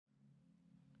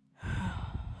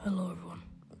Hello everyone.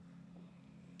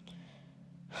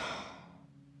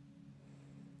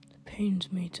 It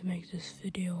pains me to make this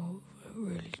video, it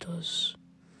really does.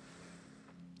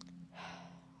 I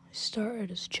started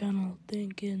this channel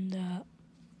thinking that,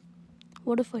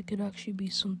 what if I could actually be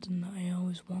something that I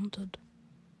always wanted?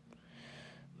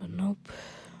 But nope,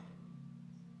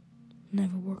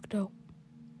 never worked out.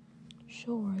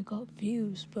 Sure, I got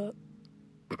views, but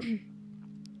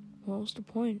what was the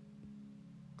point?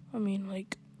 I mean,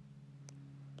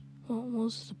 what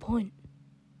was the point?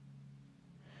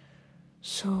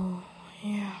 So,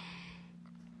 yeah,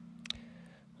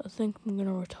 I think I'm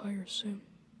gonna retire soon.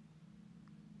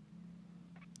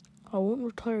 I won't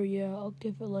retire yet, I'll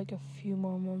give it like a few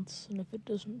more months, and if it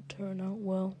doesn't turn out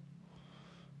well,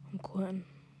 I'm quitting.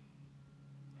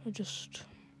 I just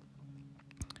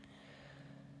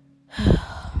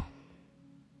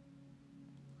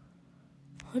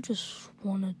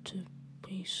wanted to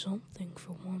be something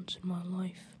for once in my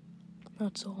life.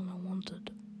 That's all I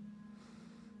wanted.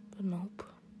 But nope.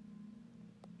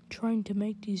 Trying to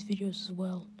make these videos as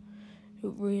well,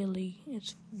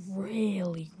 it's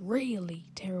really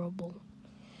terrible.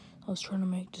 I was trying to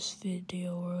make this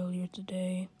video earlier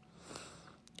today,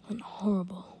 and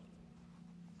horrible.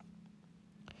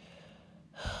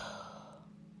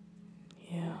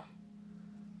 Yeah.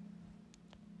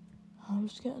 I'm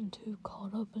just getting too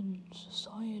caught up in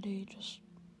society,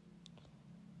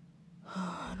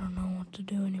 I don't know what to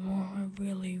do anymore. I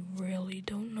really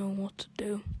don't know what to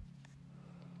do.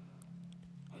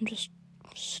 I'm just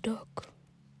stuck,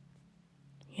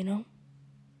 you know?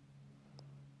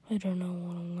 I don't know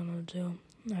what I'm gonna do.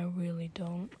 I really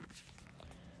don't.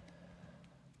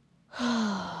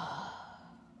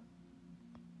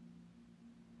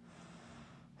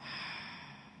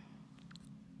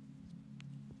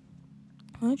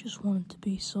 I just wanted to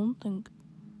be something.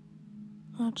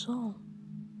 That's all.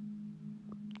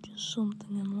 Just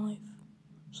something in life.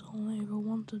 That's all I ever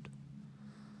wanted.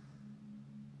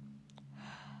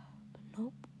 But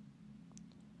nope.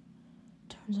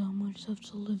 Turns out I might just have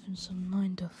to live in some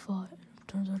 9 to 5.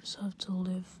 Turns out I just have to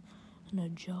live in a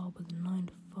job with a 9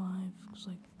 to 5. It's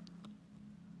like,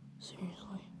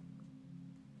 seriously.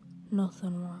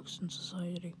 Nothing works in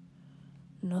society.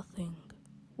 Nothing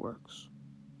works.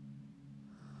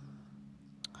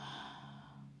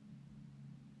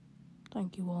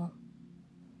 Thank you all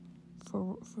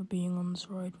for being on this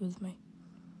ride with me.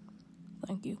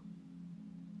 Thank you.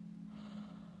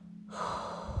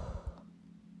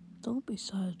 Don't be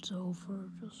sad it's over,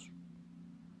 just...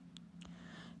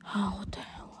 Oh, what the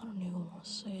hell, I don't even want to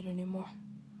say it anymore.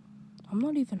 I'm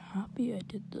not even happy I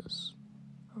did this.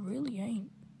 I really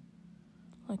ain't.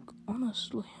 Like,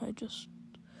 honestly, I just...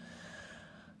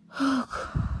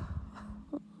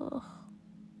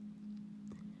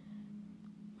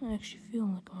 I actually feel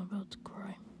like I'm about to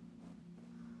cry.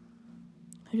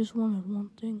 I just wanted one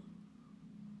thing.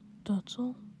 That's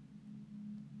all.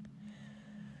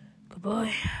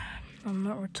 Goodbye. I'm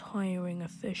not retiring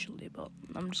officially, but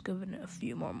I'm just giving it a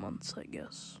few more months, I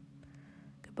guess.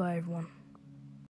 Goodbye, everyone.